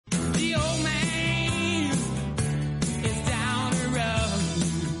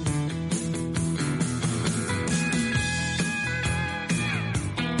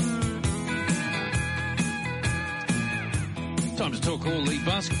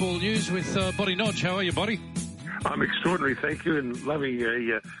basketball news with Buddy Nodge. How are you, buddy? I'm extraordinary, thank you, and loving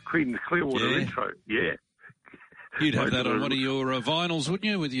a Creedence Clearwater intro. Yeah. You'd have that on one of your vinyls, wouldn't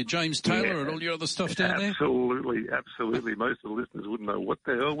you, with your James Taylor and all your other stuff down there? Absolutely. Most of the listeners wouldn't know what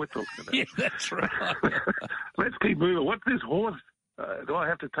the hell we're talking about. Yeah, that's right. Let's keep moving. What's this horse? Do I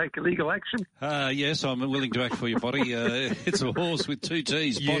have to take illegal action? Yes, I'm willing to act for you, buddy. It's a horse with two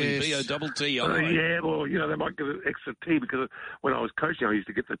T's, Buddy, Yes. B-O-double-T-I. Yeah, well, they might give it extra T because when I was coaching, I used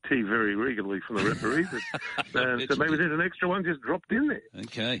to get the T very regularly from the referees. So maybe there's an extra one just dropped in there.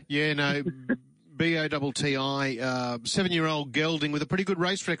 Okay. Yeah, no, B-O-double-T-I, 7-year-old gelding with a pretty good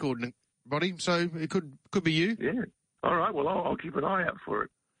race record, Buddy, so it could be you. Yeah. All right, well, I'll keep an eye out for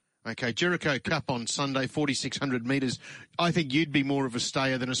it. Okay, Jericho Cup on Sunday, 4,600 metres. I think you'd be more of a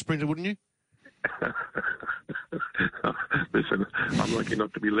stayer than a sprinter, wouldn't you? Listen, I'm lucky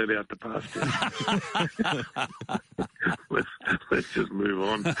not to be let out to pasture. let's just move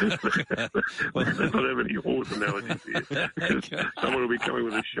on. Let's not have any horse analogies here. Someone will be coming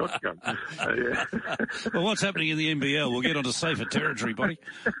with a shotgun. Yeah. Well, what's happening in the NBL? We'll get onto safer territory, buddy.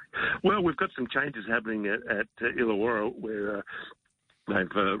 Well, we've got some changes happening at Illawarra where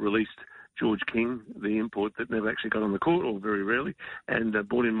they've released George King, the import that never actually got on the court, or very rarely, and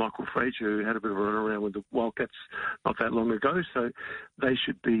brought in Michael Frazier, who had a bit of a run around with the Wildcats not that long ago. So they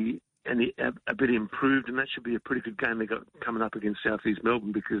should be a bit improved, and that should be a pretty good game they got coming up against South East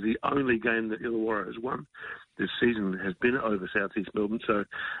Melbourne, because the only game that Illawarra has won this season has been over South East Melbourne. So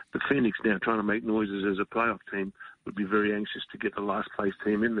the Phoenix, now trying to make noises as a playoff team, would be very anxious to get the last place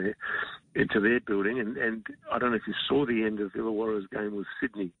team in there into their building. And I don't know if you saw the end of Illawarra's game with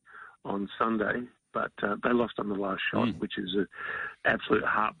Sydney on Sunday, but they lost on the last shot, which is an absolute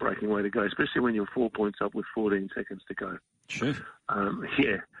heartbreaking way to go, especially when you're 4 points up with 14 seconds to go. Sure.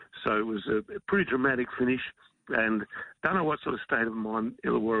 Yeah, so it was a pretty dramatic finish, and don't know what sort of state of mind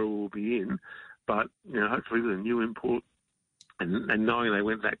Illawarra will be in, but hopefully with a new import and knowing they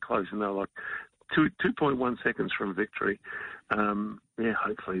went that close, and they're like 2.1 seconds from victory.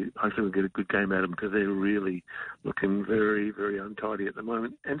 Hopefully we'll get a good game at them, because they're really looking very, very untidy at the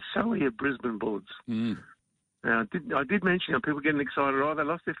moment. And so are your Brisbane Bullets. Now, I did mention, people getting excited, they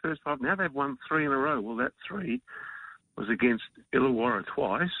lost their first 5. Now they've won 3 in a row. Well, that 3 was against Illawarra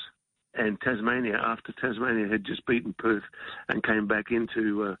twice and Tasmania, after Tasmania had just beaten Perth and came back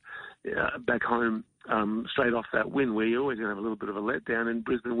back home straight off that win, where you're always going to have a little bit of a letdown, and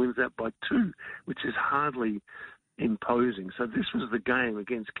Brisbane wins that by 2, which is hardly imposing. So this was the game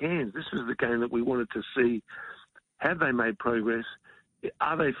against Cairns. This was the game that we wanted to see. Have they made progress?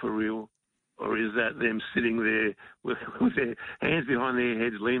 Are they for real? Or is that them sitting there with their hands behind their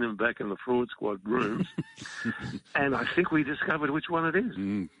heads, leaning back in the fraud squad rooms? And I think we discovered which one it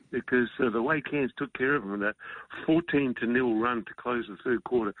is, because the way Cairns took care of them, that 14-0 run to close the third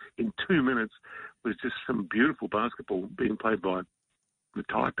quarter in 2 minutes, was just some beautiful basketball being played by the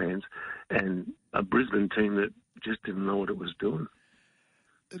Taipans and a Brisbane team that just didn't know what it was doing.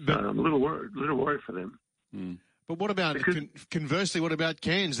 So I'm a little worried for them. But what about, conversely, what about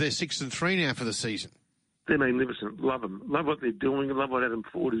Cairns? They're 6-3 now for the season. They're magnificent. Love them. Love what they're doing. Love what Adam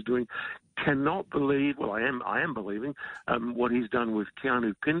Ford is doing. Cannot believe, well, I am believing, what he's done with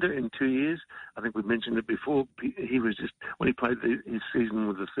Keanu Pinder in 2 years. I think we've mentioned it before. He was just, when he played his season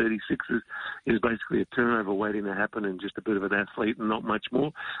with the 36ers, he was basically a turnover waiting to happen and just a bit of an athlete and not much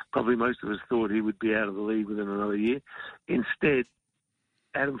more. Probably most of us thought he would be out of the league within another year. Instead,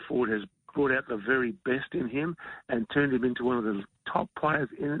 Adam Ford has brought out the very best in him and turned him into one of the top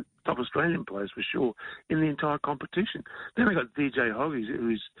Australian players for sure in the entire competition. Then they got DJ Hoggies,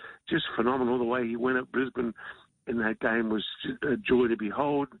 who's just phenomenal. The way he went at Brisbane in that game was a joy to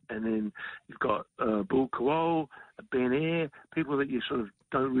behold. And then you've got Bull Kowal, Ben Eyre, people that you sort of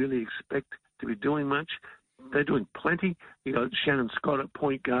don't really expect to be doing much. They're doing plenty. You got Shannon Scott at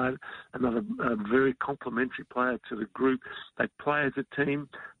point guard, another very complimentary player to the group. They play as a team.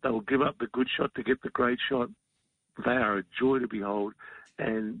 They will give up the good shot to get the great shot. They are a joy to behold.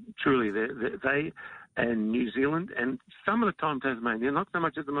 And truly, they and New Zealand, and some of the time Tasmania, not so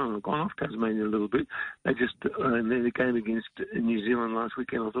much at the moment. I've gone off Tasmania a little bit. They just, in the game against New Zealand last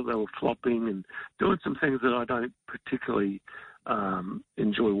weekend, I thought they were flopping and doing some things that I don't particularly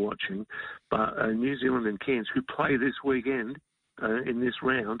enjoy watching. But New Zealand and Cairns, who play this weekend in this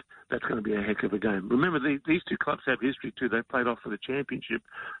round, that's going to be a heck of a game. Remember, these two clubs have history too. They've played off for the championship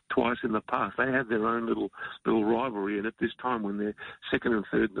twice in the past. They have their own little rivalry, and at this time when they're second and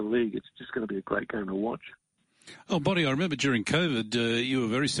third in the league, it's just going to be a great game to watch. Oh, Bonnie, I remember during COVID, you were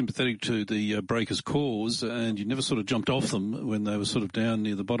very sympathetic to the Breakers' cause, and you never sort of jumped off them when they were sort of down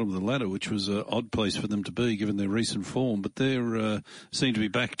near the bottom of the ladder, which was an odd place for them to be given their recent form. But they seem to be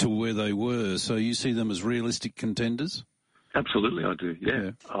back to where they were. So you see them as realistic contenders? Absolutely, I do.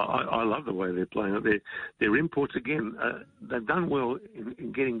 Yeah, I love the way they're playing. Their imports again. They've done well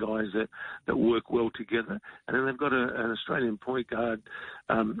in getting guys that work well together, and then they've got an Australian point guard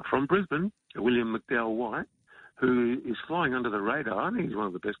from Brisbane, William McDowell-White, who is flying under the radar. I think he's one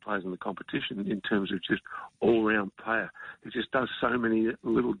of the best players in the competition in terms of just all-round player. He just does so many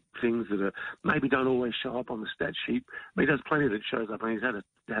little things that are maybe don't always show up on the stat sheet. I mean, he does plenty that shows up. I mean, he's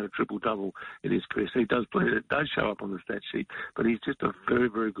had a triple-double in his career, so he does plenty that does show up on the stat sheet. But he's just a very,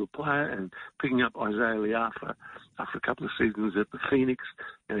 very good player. And picking up Isaiah Liafa after a couple of seasons at the Phoenix,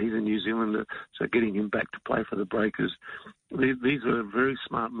 he's a New Zealander, so getting him back to play for the Breakers. These are very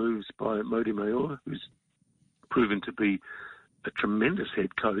smart moves by Mody Maor, who's proven to be a tremendous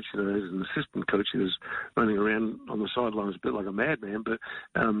head coach. As an assistant coach, he was running around on the sidelines a bit like a madman, but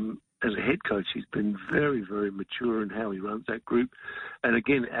as a head coach, he's been very, very mature in how he runs that group. And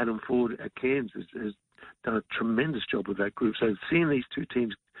again, Adam Ford at Cairns has done a tremendous job with that group. So seeing these two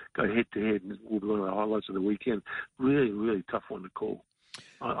teams go head-to-head will be one of the highlights of the weekend. Really, really tough one to call.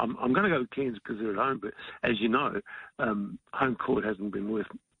 I'm going to go with Cairns because they're at home, but as you know, home court hasn't been worth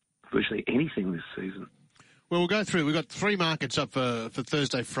virtually anything this season. Well, we'll go through. We've got 3 markets up for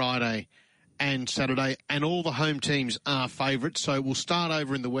Thursday, Friday and Saturday, and all the home teams are favourites. So we'll start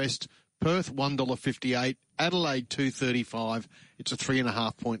over in the West. Perth, $1.58. Adelaide, $2.35. It's a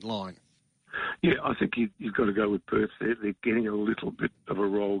 3.5 point line. Yeah, I think you've got to go with Perth. They're getting a little bit of a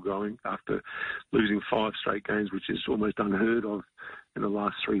roll going after losing 5 straight games, which is almost unheard of in the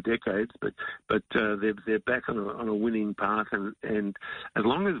last 3 decades. But they're back on a winning path, and as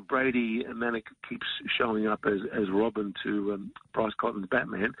long as Brady Manick keeps showing up as Robin to Bryce Cotton's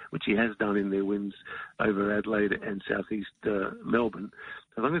Batman, which he has done in their wins over Adelaide and Southeast Melbourne,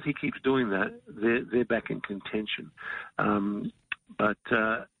 as long as he keeps doing that, they're back in contention.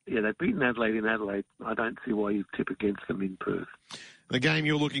 They've beaten Adelaide in Adelaide. I don't see why you tip against them in Perth. The game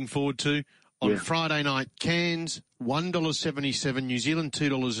you're looking forward to on Friday night, Cairns, $1.77, New Zealand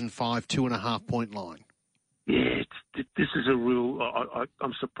 $2.05, 2.5 point line. Yeah, this is a real.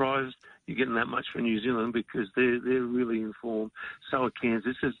 I'm surprised you're getting that much for New Zealand because they're really in form. So are Cairns.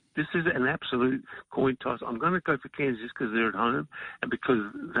 This is an absolute coin toss. I'm going to go for Cairns just because they're at home and because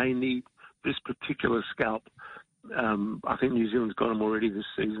they need this particular scalp. I think New Zealand's got them already this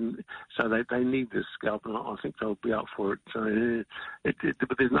season, so they need this scalp, and I think they'll be up for it. So,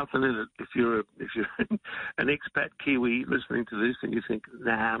 but there's nothing in it. If you're an expat Kiwi listening to this and you think,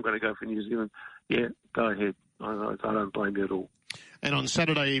 nah, I'm going to go for New Zealand, yeah, go ahead. I don't blame you at all. And on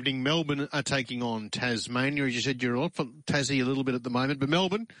Saturday evening, Melbourne are taking on Tasmania. As you said, you're off for Tassie a little bit at the moment, but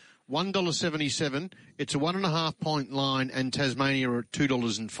Melbourne, $1.77. It's a 1.5 point line, and Tasmania are at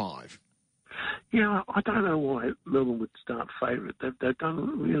 $2.05. Yeah, I don't know why Melbourne would start favourite. They've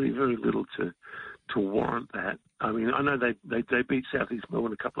done really very little to warrant that. I mean, I know they beat Southeast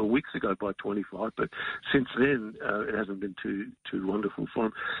Melbourne a couple of weeks ago by 25, but since then it hasn't been too wonderful for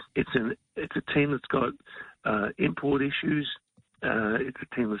them. It's a team that's got import issues. It's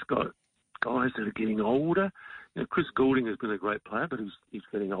a team that's got guys that are getting older. Chris Goulding has been a great player, but he's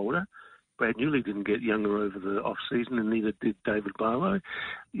getting older. Brad Newley didn't get younger over the off-season, and neither did David Barlow.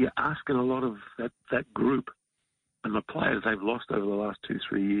 You're asking a lot of that group, and the players they've lost over the last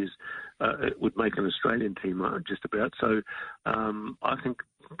 2-3 years it would make an Australian team just about. So I think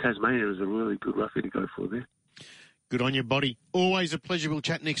Tasmania is a really good roughie to go for there. Good on your body. Always a pleasure. We'll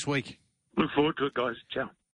chat next week. Look forward to it, guys. Ciao.